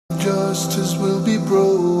justice will be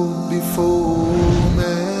brought before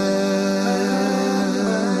man.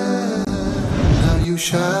 Now you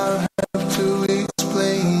shall have to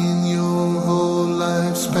explain your whole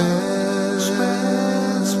lifespan.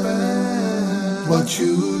 What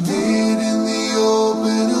you did in the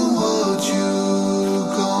open and what you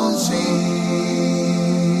concealed.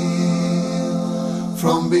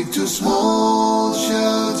 From big to small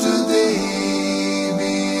shall today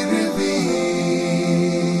be revealed.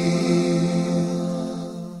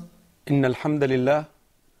 إن الحمد لله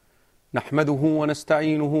نحمده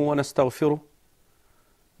ونستعينه ونستغفره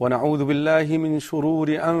ونعوذ بالله من شرور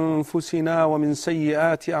أنفسنا ومن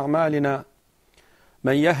سيئات أعمالنا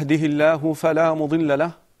من يهده الله فلا مضل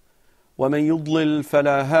له ومن يضلل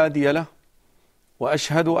فلا هادي له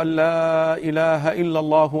وأشهد أن لا إله إلا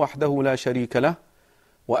الله وحده لا شريك له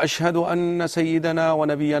وأشهد أن سيدنا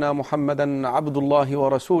ونبينا محمدا عبد الله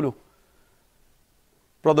ورسوله.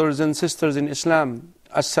 Brothers and sisters in Islam,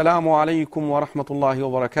 Assalamu alaikum wa rahmatullahi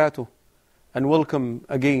wa barakatuh, and welcome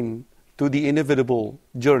again to the inevitable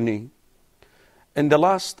journey. In the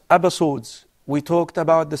last episodes, we talked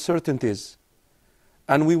about the certainties,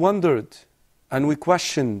 and we wondered and we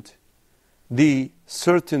questioned the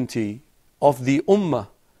certainty of the Ummah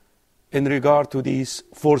in regard to these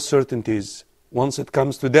four certainties. Once it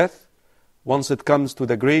comes to death, once it comes to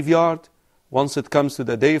the graveyard, once it comes to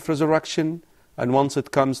the day of resurrection, and once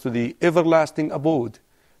it comes to the everlasting abode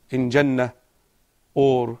in Jannah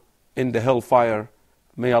or in the hellfire.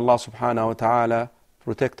 May Allah subhanahu wa ta'ala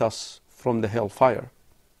protect us from the hellfire.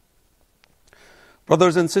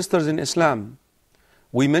 Brothers and sisters in Islam,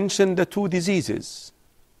 we mentioned the two diseases,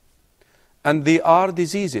 and they are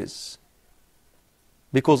diseases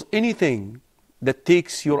because anything that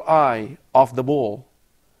takes your eye off the ball,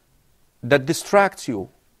 that distracts you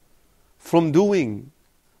from doing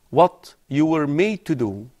what you were made to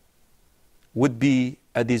do, would be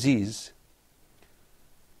a disease.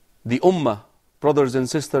 The Ummah, brothers and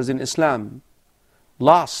sisters in Islam,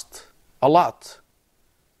 lost a lot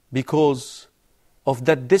because of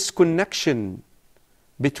that disconnection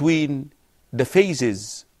between the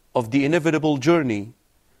phases of the inevitable journey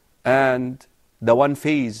and the one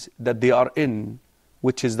phase that they are in,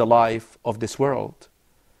 which is the life of this world.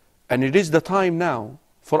 And it is the time now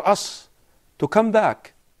for us to come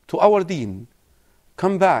back to our deen,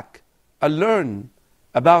 come back and learn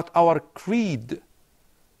about our creed.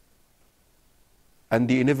 And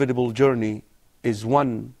the inevitable journey is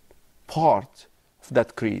one part of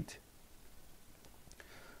that creed.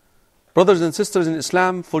 Brothers and sisters in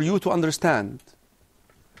Islam, for you to understand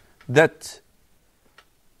that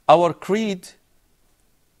our creed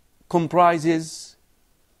comprises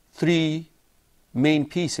three main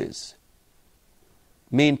pieces,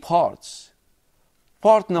 main parts.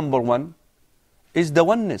 Part number one is the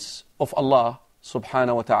oneness of Allah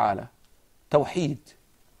subhanahu wa ta'ala. Tawheed.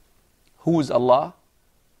 Who is Allah?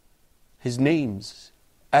 His names,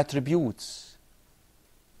 attributes.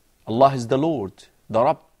 Allah is the Lord, the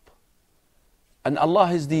Rabb. And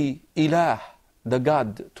Allah is the Ilah, the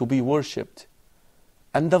God to be worshipped.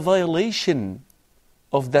 And the violation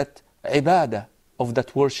of that ibadah, of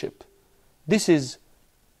that worship. This is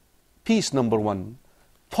piece number one,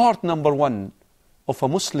 part number one of a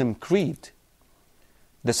Muslim creed.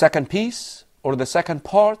 The second piece, or the second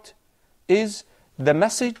part, is the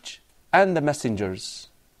message and the messengers.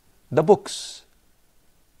 The books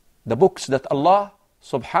that Allah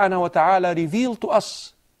subhanahu wa ta'ala revealed to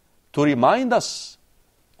us to remind us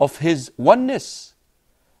of His oneness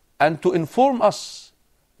and to inform us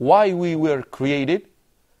why we were created,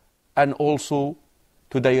 and also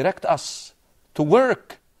to direct us to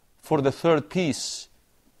work for the third piece,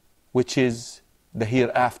 which is the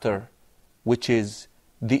hereafter, which is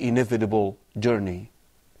the inevitable journey.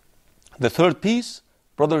 The third piece,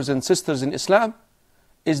 brothers and sisters in Islam,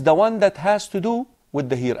 is the one that has to do with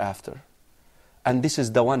the hereafter. And this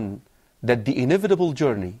is the one that the inevitable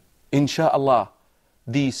journey, insha'Allah,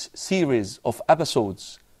 these series of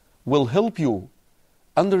episodes will help you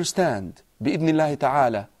understand, bi'idhnillahi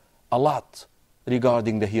ta'ala, a lot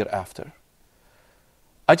regarding the hereafter.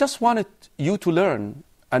 I just wanted you to learn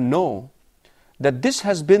and know that this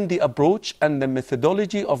has been the approach and the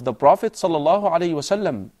methodology of the Prophet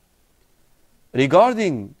ﷺ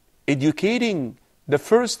regarding educating the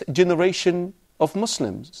first generation of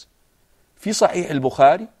Muslims. في صحيح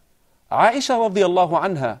البخاري, Aisha radiallahu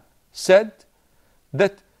anha said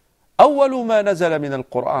that أول ما نزل من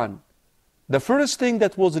القرآن, the first thing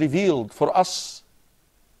that was revealed for us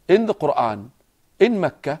in the Quran, in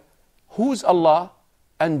Mecca, who's Allah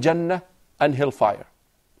and Jannah and hellfire.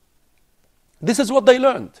 This is what they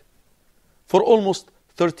learned for almost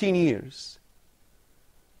 13 years.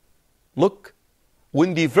 Look,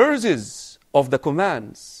 when the verses of the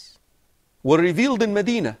commands were revealed in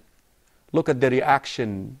Medina, look at the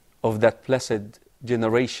reaction of that blessed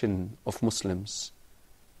generation of Muslims.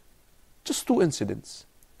 Just 2 incidents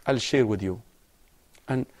I'll share with you.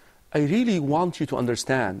 And I really want you to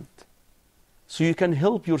understand so you can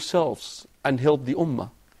help yourselves and help the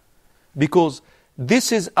Ummah. Because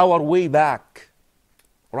this is our way back,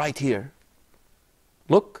 right here.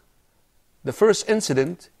 Look, the first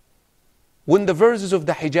incident, when the verses of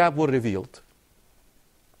the hijab were revealed.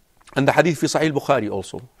 And the hadith fi Sahih Bukhari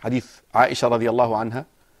also. Hadith Aisha radiallahu anha.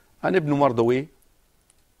 And Ibn Mardaway.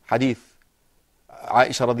 Hadith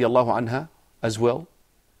Aisha radiallahu anha as well.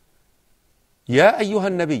 Ya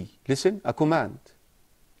ayyuhan nabi. Listen, a command.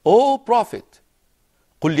 O Prophet,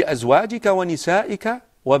 قل لأزواجك ونسائك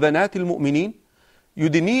وبنات المؤمنين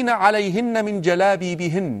يدنين عليهن من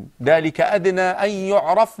جلابيبهن ذلك أدنى أن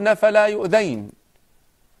يعرفن فلا يؤذين.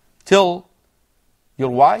 Tell your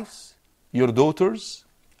wives, your daughters,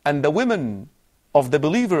 and the women of the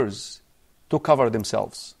believers to cover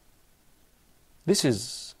themselves. This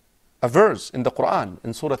is a verse in the Quran,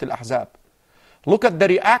 in Surah Al-Ahzab. Look at the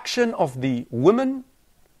reaction of the women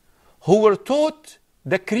who were taught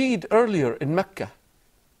the creed earlier in Mecca.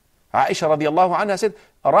 Aisha radiallahu anha said,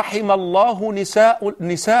 رحم الله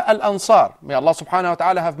نساء الأنصار. May Allah subhanahu wa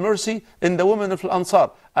ta'ala have mercy in the women of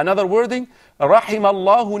Al-Ansar. Another wording, رحم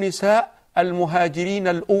الله نساء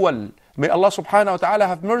المهاجرين الأول. May Allah subhanahu wa ta'ala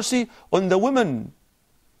have mercy on the women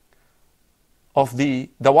of the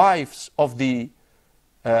wives of the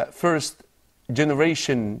first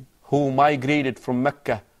generation who migrated from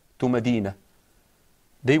Mecca to Medina.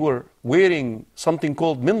 They were wearing something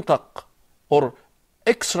called mintaq, or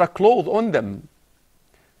extra clothes on them.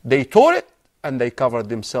 They tore it and they covered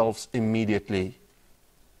themselves immediately.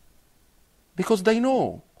 Because they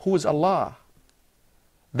know who is Allah.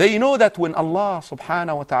 They know that when Allah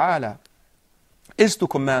subhanahu wa ta'ala is to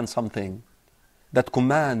command something, that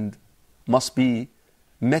command must be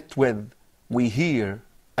met with, we hear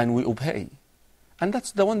and we obey. And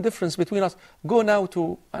that's the one difference between us. Go now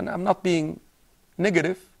to, and I'm not being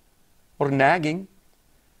negative or nagging,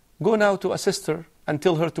 go now to a sister and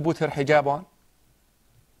tell her to put her hijab on.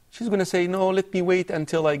 She's going to say, no, let me wait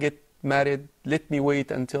until I get married. Let me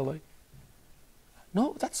wait until I...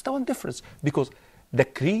 No, that's the one difference. Because the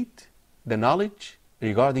creed, the knowledge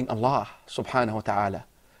regarding Allah subhanahu wa ta'ala,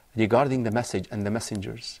 regarding the message and the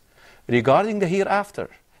messengers, regarding the hereafter,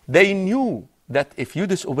 they knew that if you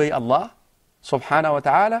disobey Allah subhanahu wa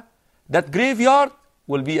ta'ala, that graveyard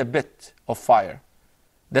will be a bit of fire.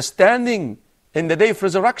 The standing in the day of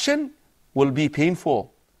resurrection will be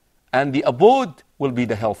painful, and the abode will be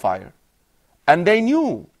the hellfire. And they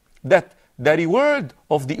knew that the reward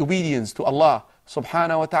of the obedience to Allah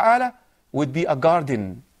subhanahu wa ta'ala would be a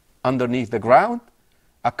garden underneath the ground,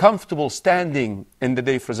 a comfortable standing in the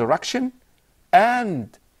day of resurrection,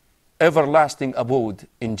 and everlasting abode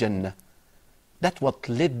in Jannah. That's what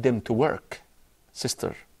led them to work,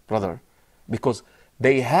 sister, brother, because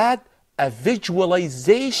they had a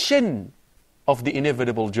visualization of the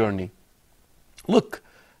inevitable journey. Look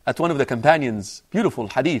at one of the companions, beautiful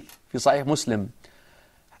hadith, في صحيح Muslim,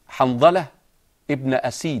 Hanzalah ibn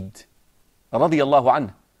Asid, radiyallahu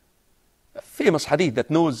anhu. Famous hadith that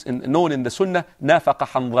known in the Sunnah, nafaqa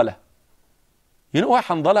Hanzalah. You know why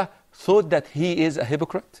Hanzalah thought that he is a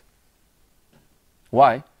hypocrite?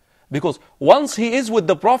 Why? Because once he is with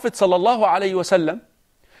the Prophet sallallahu alaihi wasallam,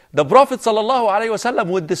 the Prophet sallallahu alaihi wasallam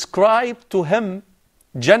would describe to him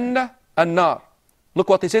Jannah and Nar. Look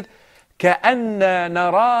what he said. كَأَنَّا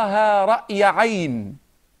نَرَاهَا رَأْيَ عَيْنٍ.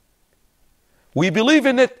 We believe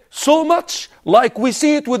in it so much like we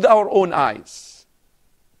see it with our own eyes.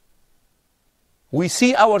 We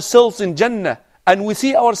see ourselves in Jannah and we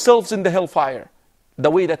see ourselves in the hellfire.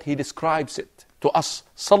 The way that he describes it to us,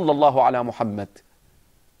 sallallahu ala Muhammad.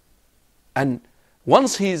 And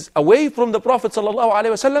once he's away from the Prophet sallallahu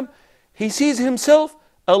alaihi wasallam, he sees himself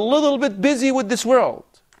a little bit busy with this world.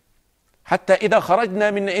 حتى إذا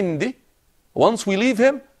خرجنا من عنده. Once we leave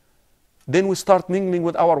him, then we start mingling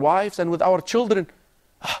with our wives and with our children.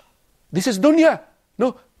 This is dunya.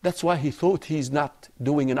 No, that's why he thought he's not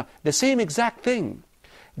doing enough. The same exact thing.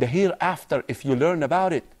 The hereafter, if you learn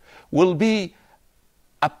about it, will be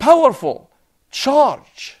a powerful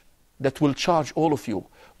charge that will charge all of you.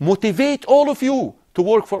 Motivate all of you to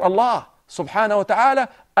work for Allah subhanahu wa ta'ala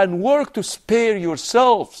and work to spare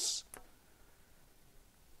yourselves.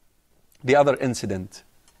 The other incident,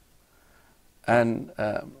 and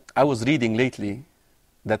I was reading lately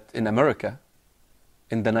that in America,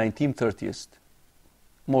 in the 1930s,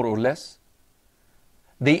 more or less,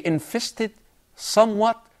 they invested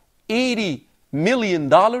somewhat $80 million.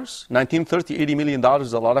 1930, $80 million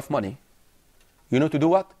is a lot of money. You know to do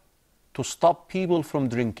what? To stop people from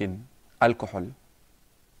drinking alcohol.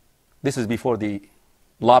 This is before the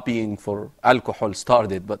lobbying for alcohol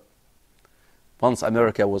started, but once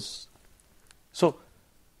America was... So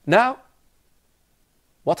now,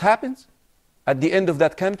 what happens? At the end of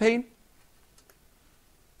that campaign,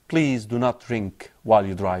 please do not drink while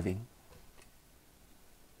you're driving.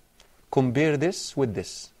 Compare this with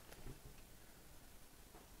this.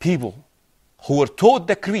 People who were taught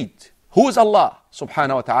the creed, who is Allah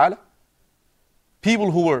subhanahu wa ta'ala,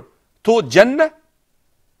 people who were taught Jannah,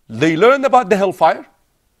 they learned about the hellfire,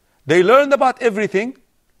 they learned about everything,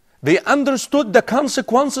 they understood the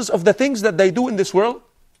consequences of the things that they do in this world.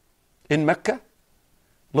 In Mecca,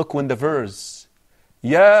 look when the verse,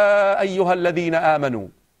 يا أيها الذين آمنوا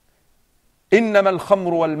إنما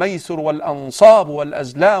الخمر والميسر والأنصاب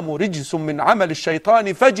والأزلام رجس من عمل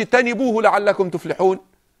الشيطان فاجتنبوه لعلكم تفلحون.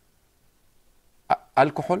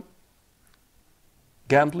 Alcohol,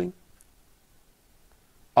 gambling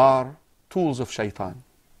are tools of shaitan.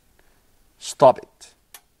 Stop it.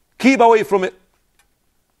 Keep away from it.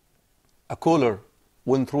 A caller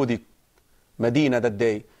went through the Medina that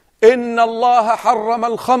day. إن الله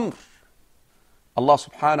حرم الخمر. Allah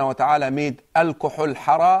subhanahu wa ta'ala made alcohol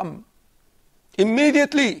haram.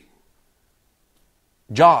 Immediately,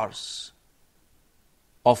 jars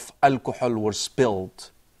of alcohol were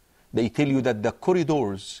spilled. They tell you that the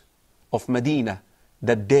corridors of Medina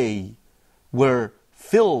that day were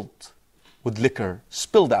filled with liquor,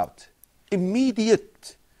 spilled out.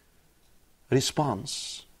 Immediate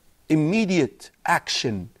response, immediate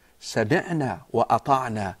action. سمعنا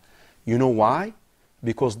وأطعنا. You know why?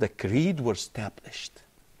 Because the creed was established.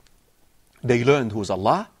 They learned who's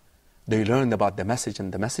Allah. They learned about the message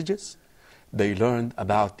and the messages. They learned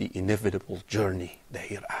about the inevitable journey, the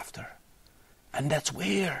hereafter. And that's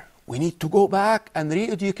where we need to go back and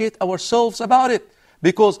re-educate ourselves about it.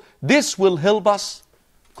 Because this will help us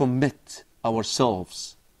commit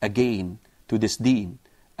ourselves again to this deen.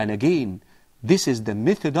 And again, this is the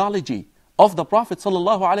methodology of the Prophet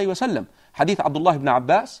sallallahu alayhi wa sallam. Hadith Abdullah ibn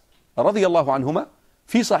Abbas radiyallahu anhuma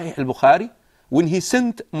fi Sahih al-Bukhari, when he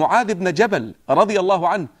sent Mu'adh ibn Jabal radiyallahu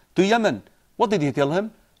anhu to Yemen, what did he tell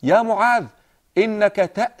him? Ya Mu'adh,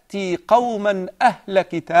 innaka ta'ti qawman ahla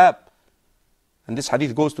kitab. And this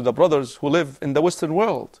hadith goes to the brothers who live in the Western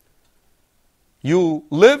world. You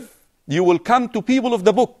will come to people of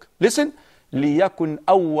the book. Listen. لِيَكُنْ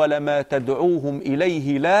أَوَّلَ مَا تَدْعُوهُمْ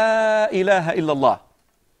إِلَيْهِ لَا إِلَهَ إِلَّا اللَّهِ.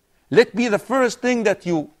 Let be the first thing that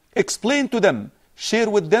you explain to them, share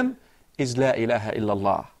with them, is La ilaha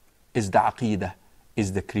illallah, is the aqidah,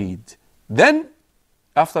 is the creed. Then,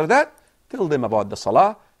 after that, tell them about the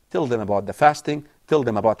salah, tell them about the fasting, tell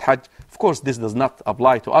them about hajj. Of course, this does not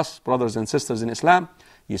apply to us, brothers and sisters in Islam.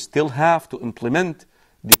 You still have to implement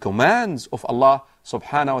the commands of Allah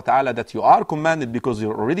subhanahu wa ta'ala that you are commanded because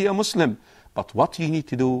you're already a Muslim. But what you need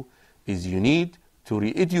to do is you need to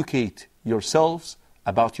re-educate yourselves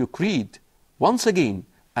about your creed once again,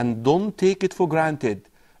 and don't take it for granted.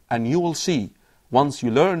 And you will see, once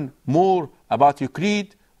you learn more about your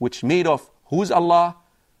creed, which made of who is Allah,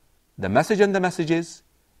 the message and the messages,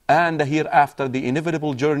 and the hereafter, the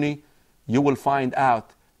inevitable journey, you will find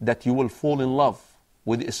out that you will fall in love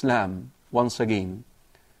with Islam once again.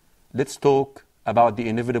 Let's talk about the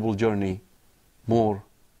inevitable journey more,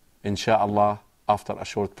 insha'Allah, after a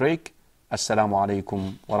short break. Assalamu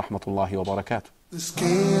alaikum wa rahmatullahi wa barakatuh. The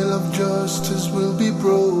scale of justice will be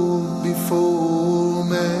broke before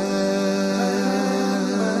man.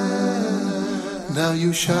 Now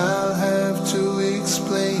you shall have to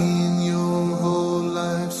explain your whole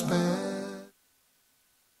lifespan.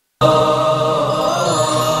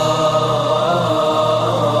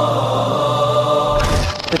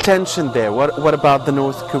 The tension there, what about the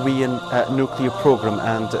North Korean nuclear program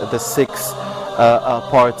and the six-party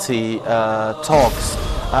talks?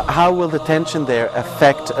 How will the tension there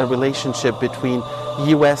affect a relationship between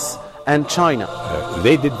US and China?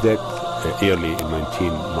 They did that early in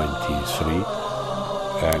 1993,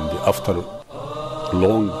 and after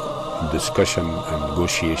long discussion and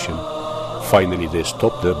negotiation, finally they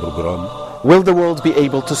stopped the program. Will the world be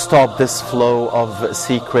able to stop this flow of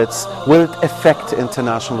secrets? Will it affect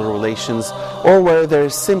international relations? Or where there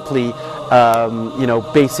is simply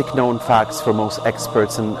basic known facts for most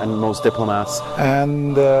experts and most diplomats?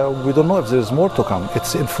 And we don't know if there's more to come.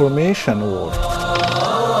 It's information war.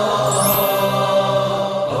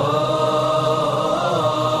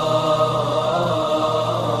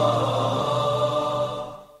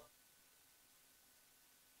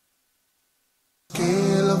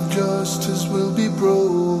 Scale of justice will be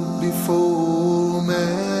brought before man.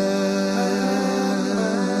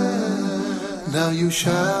 Now you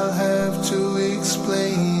shall have to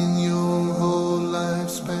explain your whole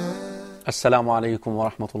lifespan. Assalamu alaikum wa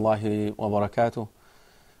rahmatullahi wa barakatuh.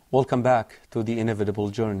 Welcome back to the inevitable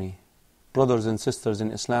journey. Brothers and sisters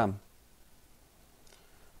in Islam,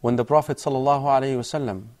 when the Prophet sallallahu alaihi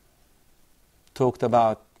wasallam talked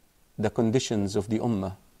about the conditions of the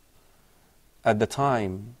Ummah at the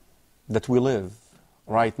time that we live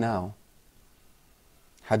right now,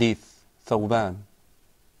 Hadith Thawban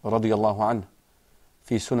radiyallahu anhu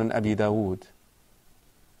fi Sunan Abi Dawood,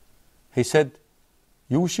 he said,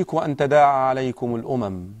 يوشك أن تداعى عليكم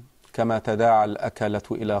الأمم كما تداعى الأكلة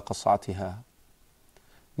إلى قصعتها.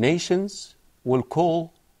 Nations will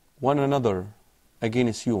call one another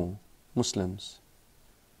against you, Muslims.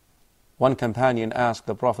 One companion asked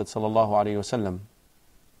the Prophet ﷺ,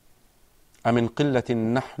 أَمِنْ قِلَّةٍ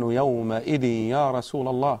نَحْنُ يَوْمَئِذٍ يَا رَسُولَ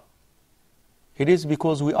اللَّهِ. It is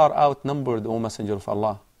because we are outnumbered, O Messenger of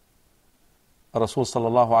Allah. Rasul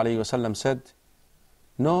ﷺ said,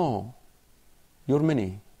 no, you're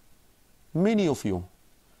many of you.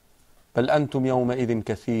 بل أنتم يومئذ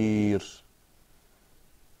كثير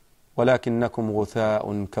ولكنكم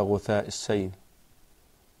غثاء كغثاء السيل.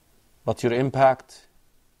 But your impact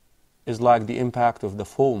is like the impact of the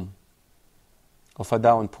foam of a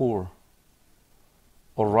downpour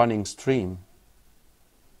or running stream,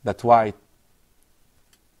 that white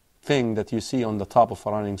thing that you see on the top of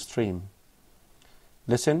a running stream.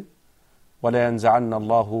 Listen, وَلَا يَنْزَعَنَّ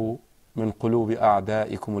اللَّهُ مِنْ قُلُوبِ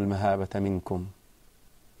أَعْدَائِكُمُ الْمَهَابَةَ مِنْكُمْ.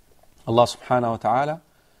 Allah subhanahu wa ta'ala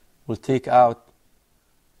will take out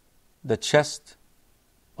the chest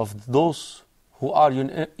of those who are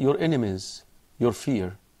your enemies, your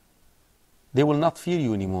fear. They will not fear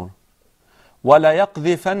you anymore.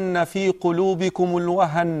 وَلَيَقْذِفَنَّ فِي قُلُوبِكُمُ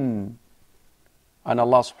الْوَهَنِ. And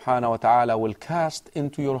Allah subhanahu wa ta'ala will cast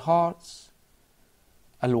into your hearts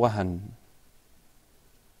al-wahan.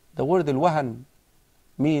 The word al-wahan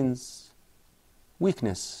means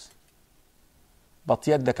weakness. But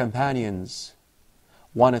yet the companions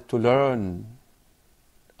wanted to learn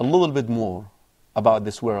a little bit more about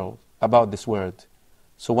this world, about this word.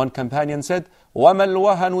 So one companion said, وَمَا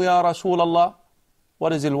الْوَهَنُ يَا رَسُولَ اللَّهِ.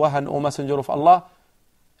 What is al-wahan, O Messenger of Allah?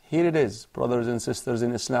 Here it is, brothers and sisters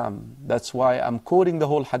in Islam. That's why I'm quoting the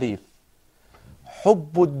whole hadith.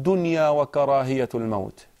 حُبُّ الدُّنْيَا وَكَرَاهِيَةُ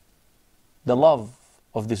الْمَوْتِ. The love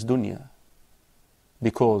of this dunya.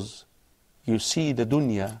 Because you see the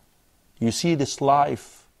dunya, you see this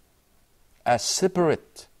life as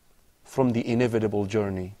separate from the inevitable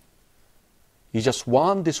journey. You just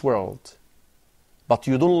want this world, but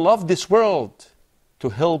you don't love this world to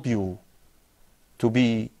help you to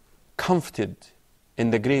be comforted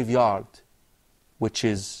in the graveyard, which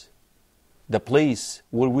is the place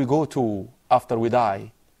where we go to after we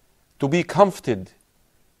die, to be comforted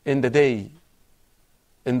in the day,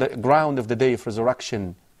 in the ground of the day of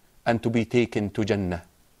resurrection, and to be taken to Jannah.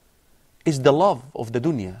 Is the love of the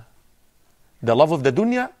dunya. The love of the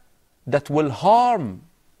dunya that will harm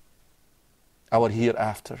our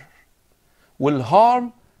hereafter, will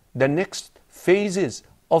harm the next phases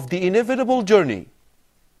of the inevitable journey.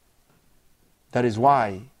 That is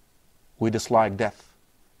why we dislike death.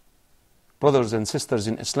 Brothers and sisters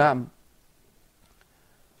in Islam,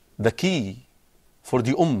 the key for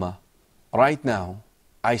the ummah right now,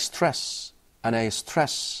 I stress and I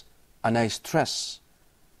stress and I stress,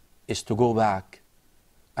 is to go back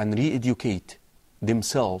and re-educate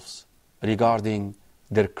themselves regarding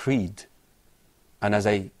their creed. And as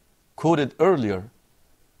I quoted earlier,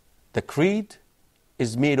 the creed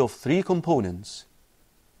is made of 3 components.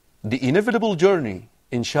 The inevitable journey,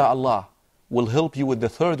 insha'Allah, will help you with the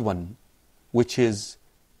 3rd one, which is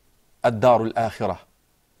ad-darul akhirah,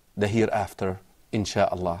 the hereafter,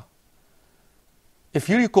 insha'Allah. If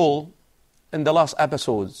you recall, in the last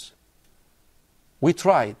episodes, we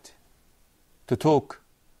tried to talk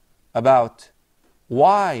about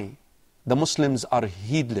why the Muslims are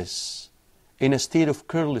heedless, in a state of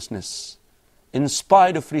carelessness, in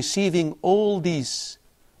spite of receiving all these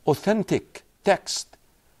authentic texts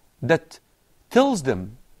that tells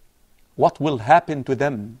them what will happen to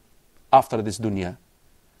them after this dunya.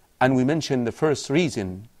 And we mentioned the first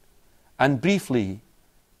reason and briefly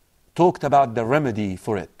talked about the remedy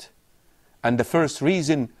for it. And the first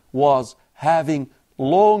reason was having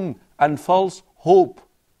long and false hope.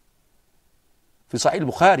 في صحيح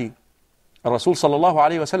البخاري, Rasul sallallahu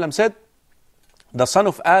alayhi wa sallam said, the son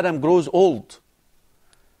of Adam grows old,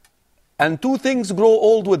 and 2 things grow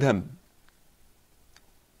old with him.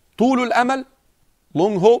 طول الأمل,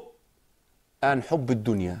 long hope, and حب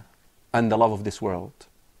الدنيا, and the love of this world.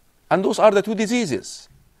 And those are the two diseases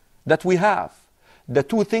that we have. The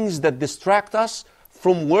two things that distract us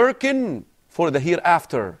from working for the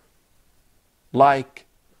hereafter, like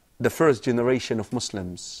the first generation of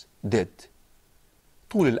Muslims did.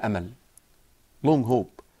 طول الأمل, long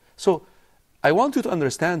hope. So I want you to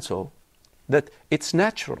understand that it's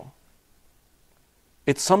natural.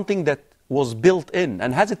 It's something that was built in.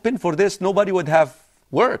 And has it been for this, nobody would have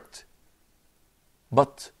worked.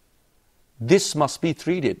 But this must be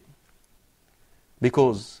treated.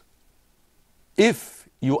 Because if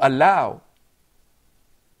you allow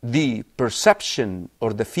the perception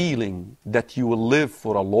or the feeling that you will live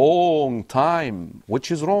for a long time,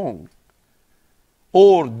 which is wrong,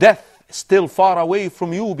 or death still far away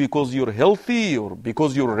from you because you're healthy or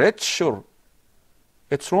because you're rich, or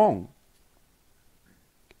it's wrong.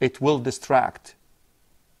 It will distract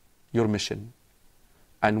your mission.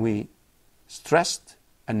 And we stressed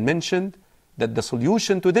and mentioned that the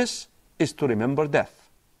solution to this is to remember death.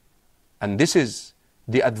 And this is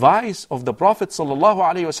the advice of the Prophet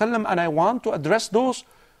ﷺ, and I want to address those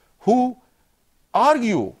who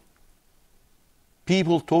argue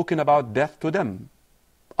people talking about death to them.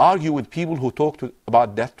 Argue with people who talk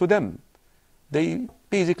about death to them. They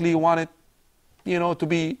basically want it, to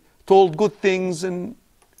be told good things. And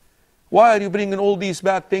why are you bringing all these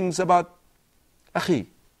bad things about? Akhi,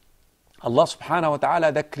 Allah subhanahu wa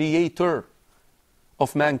ta'ala, the creator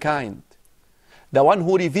of mankind, the one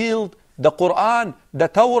who revealed the Quran, the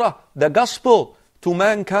Torah, the Gospel to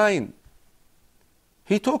mankind.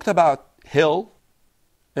 He talked about hell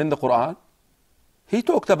in the Quran. He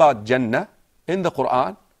talked about Jannah in the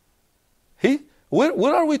Quran.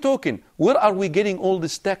 Where are we talking? Where are we getting all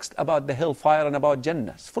this text about the hellfire and about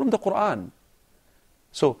Jannah? From the Quran.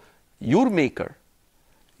 So your maker,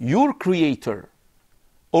 your creator,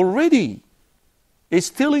 already is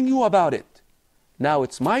telling you about it. Now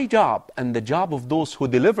it's my job and the job of those who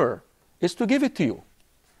deliver is to give it to you.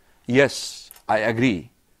 Yes, I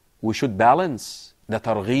agree. We should balance the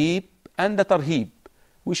targheeb and the tarheeb.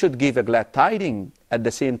 We should give a glad tiding at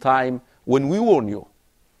the same time when we warn you.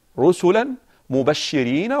 رُسُلًا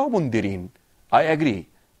مُبَشِّرِينَ وَمُنْذِرِينَ. I agree.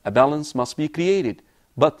 A balance must be created.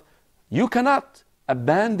 But you cannot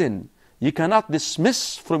abandon, you cannot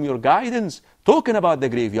dismiss from your guidance talking about the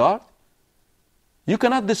graveyard. You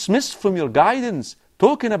cannot dismiss from your guidance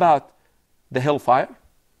talking about the hellfire,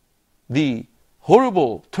 the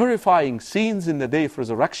horrible, terrifying scenes in the day of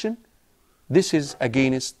resurrection. This is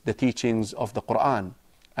against the teachings of the Quran.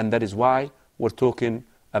 And that is why we're talking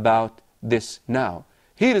about this now.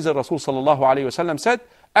 Here is the Rasul sallallahu alayhi wa sallam said,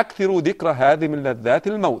 أَكْثِرُوا ذِكْرَ هَذِهِ مِنْ لَذَّاتِ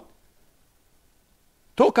الْمَوْتِ.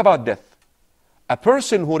 Talk about death. A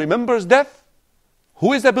person who remembers death,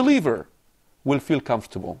 who is a believer, will feel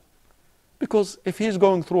comfortable. Because if he is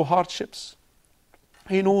going through hardships,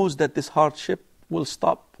 he knows that this hardship will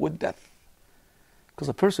stop with death. Because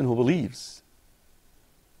a person who believes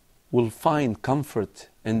will find comfort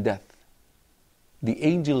in death. The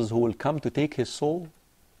angels who will come to take his soul,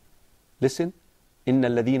 listen, إِنَّ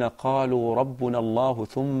الَّذِينَ قَالُوا رَبُّنَا اللَّهُ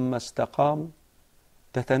ثُمَّ اسْتَقَامُوا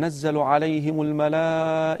تَتَنَزَّلُ عَلَيْهِمُ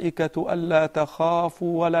الْمَلَائِكَةُ أَلَّا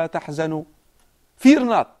تَخَافُوا وَلَا تَحْزَنُوا. Fear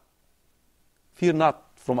not. Fear not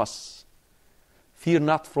from us. Fear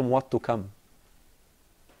not from what to come.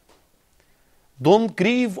 Don't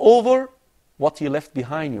grieve over what you left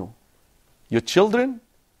behind you. Your children,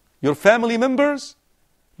 your family members,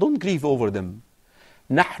 don't grieve over them.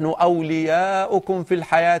 نحن أولياؤكم في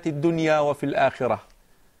الحياة الدنيا وفي الآخرة.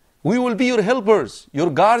 We will be your helpers, your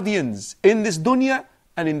guardians in this dunya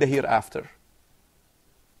and in the hereafter.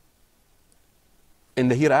 In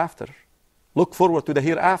the hereafter. Look forward to the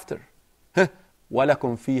hereafter.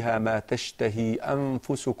 وَلَكُمْ فِيهَا مَا تَشْتَهِي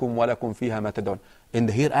أَنفُسُكُمْ وَلَكُمْ فِيهَا مَا تَدْعُونَ. In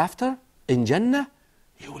the hereafter, in Jannah,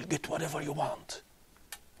 you will get whatever you want.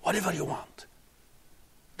 Whatever you want.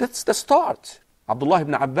 That's the start. Abdullah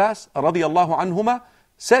ibn Abbas radiyallahu anhuma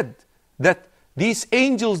said that these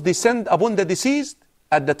angels descend upon the deceased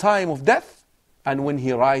at the time of death and when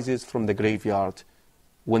he rises from the graveyard,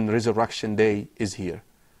 when resurrection day is here.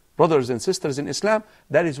 Brothers and sisters in Islam,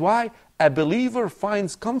 that is why a believer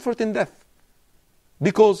finds comfort in death.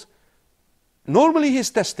 Because normally he is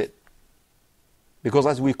tested. Because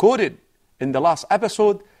as we quoted in the last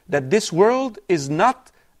episode, that this world is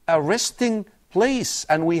not a resting place,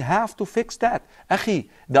 and we have to fix that. Akhi,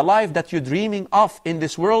 the life that you're dreaming of in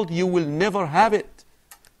this world, you will never have it.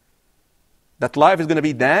 That life is going to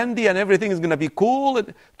be dandy and everything is going to be cool.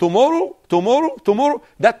 And tomorrow,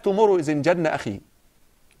 that tomorrow is in Jannah, akhi.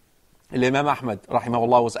 Imam Ahmad,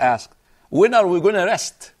 rahimahullah, was asked, when are we going to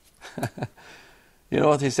rest? You know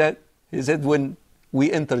what he said? He said, when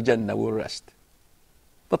we enter Jannah, we will rest.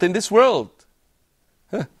 But in this world,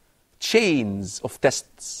 chains of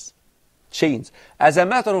tests. Chains. As a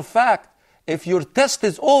matter of fact, if your test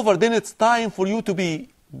is over, then it's time for you to be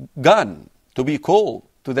gone, to be called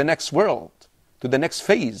to the next world, to the next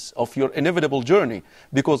phase of your inevitable journey.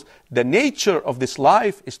 Because the nature of this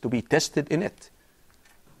life is to be tested in it.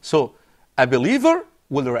 So, a believer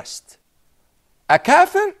will rest. A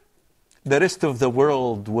kafir, the rest of the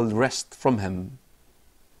world will rest from him.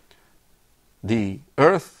 The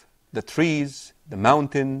earth, the trees, the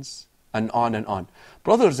mountains, and on and on.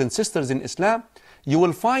 Brothers and sisters in Islam, you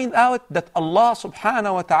will find out that Allah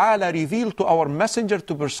subhanahu wa ta'ala revealed to our messenger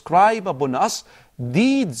to prescribe upon us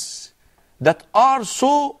deeds that are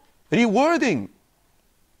so rewarding.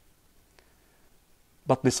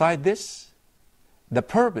 But beside this, the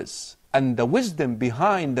purpose and the wisdom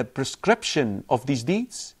behind the prescription of these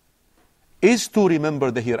deeds is to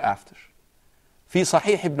remember the hereafter. في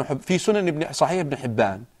سنن صحيح ابن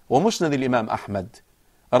حبان ومسند الإمام أحمد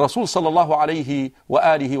الرسول صلى الله عليه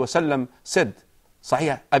وآله وسلم said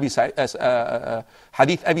صحيح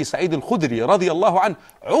حديث أبي سعيد الخدري رضي الله عنه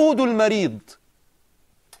عودوا المريض,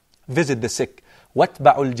 visit the sick,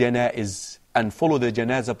 واتبعوا الجنائز, and follow the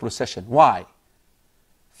janaza procession. Why?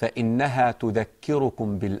 فإنها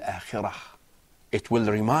تذكركم بالآخرة. It will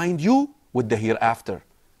remind you with the hereafter.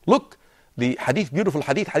 Look, the hadith, beautiful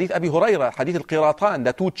hadith, hadith Abi Hurairah, hadith al-Qiratan,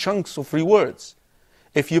 the two chunks of rewards.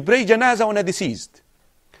 If you pray janazah on a deceased,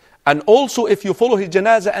 and also if you follow his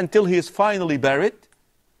janazah until he is finally buried,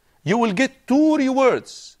 you will get two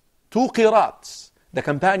rewards, two qirats. The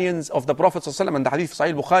companions of the Prophet ﷺ and the hadith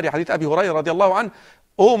Sahih Bukhari, hadith Abi Hurairah radiallahu anh,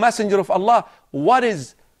 O Messenger of Allah, what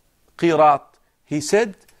is qirat? He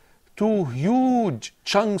said, two huge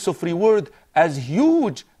chunks of reward as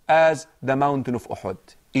huge as the mountain of Uhud,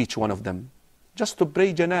 each one of them. Just to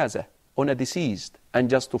pray janazah on a deceased and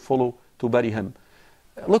just to follow to bury him.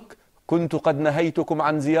 Look, كنت قد نهيتكم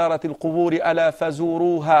عن زيارة القبور ألا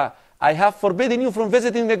فزوروها. I have forbidden you from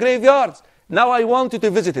visiting the graveyards. Now I want you to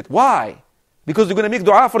visit it. Why? Because you're going to make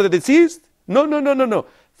dua for the deceased? No.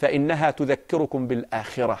 فإنها تذكركم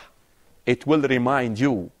بالآخرة. It will remind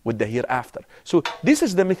you with the hereafter. So this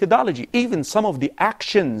is the methodology. Even some of the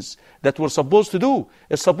actions that we're supposed to do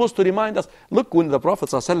is supposed to remind us. Look, when the Prophet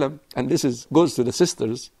ﷺ, and this goes to the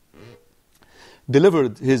sisters,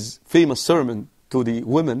 delivered his famous sermon to the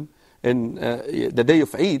women in the day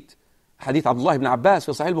of Eid, hadith Abdullah ibn Abbas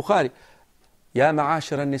في صحيح البخاري, يا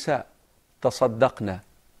معاشر النساء تصدقنا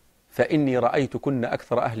فإني رأيتكن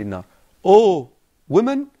أكثر أهل النار. Oh,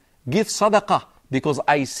 women, give sadaqah, because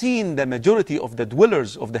I seen the majority of the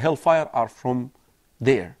dwellers of the hellfire are from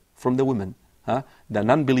there, from the women. The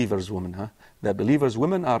non-believers women. The believers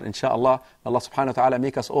women are, inshallah, Allah subhanahu wa ta'ala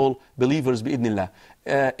make us all believers bi'idhnillah.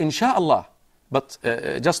 Inshallah. But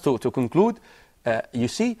just to conclude, you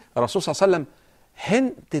see, Rasulullah sallallahu alaihi wasallam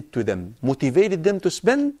hinted to them, motivated them to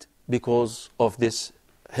spend because of this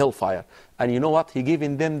hellfire. And you know what? He gave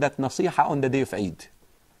them that nasiha on the day of Eid.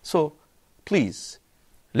 So, please,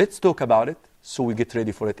 let's talk about it so we get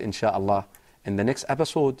ready for it, inshallah. In the next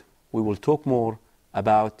episode, we will talk more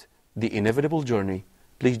about the inevitable journey.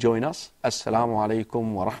 Please join us. Assalamu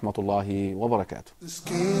alaikum wa rahmatullahi wa barakatuh. The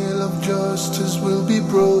scale of justice will be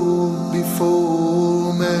broke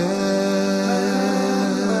before man.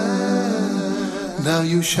 Now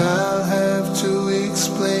you shall have to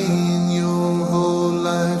explain your whole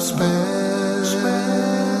lifespan.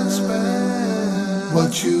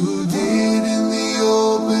 What you did in the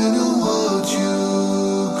open and what you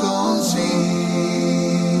concealed.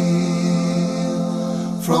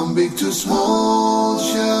 From big to small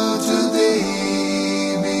shall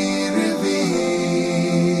today be revealed.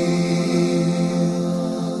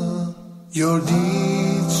 Your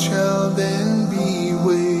deeds shall then be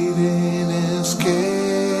weighed and scaled.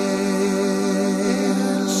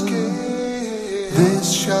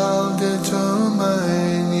 This shall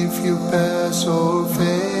determine if you pass or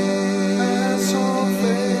fail.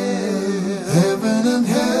 Heaven and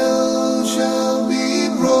hell shall be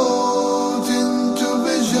brought into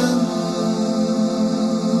vision.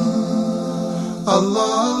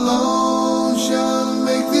 Allah alone shall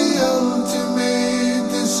make the ultimate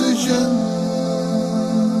decision.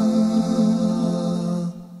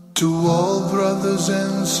 To all brothers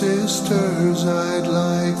and sisters, I'd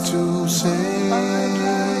like to say,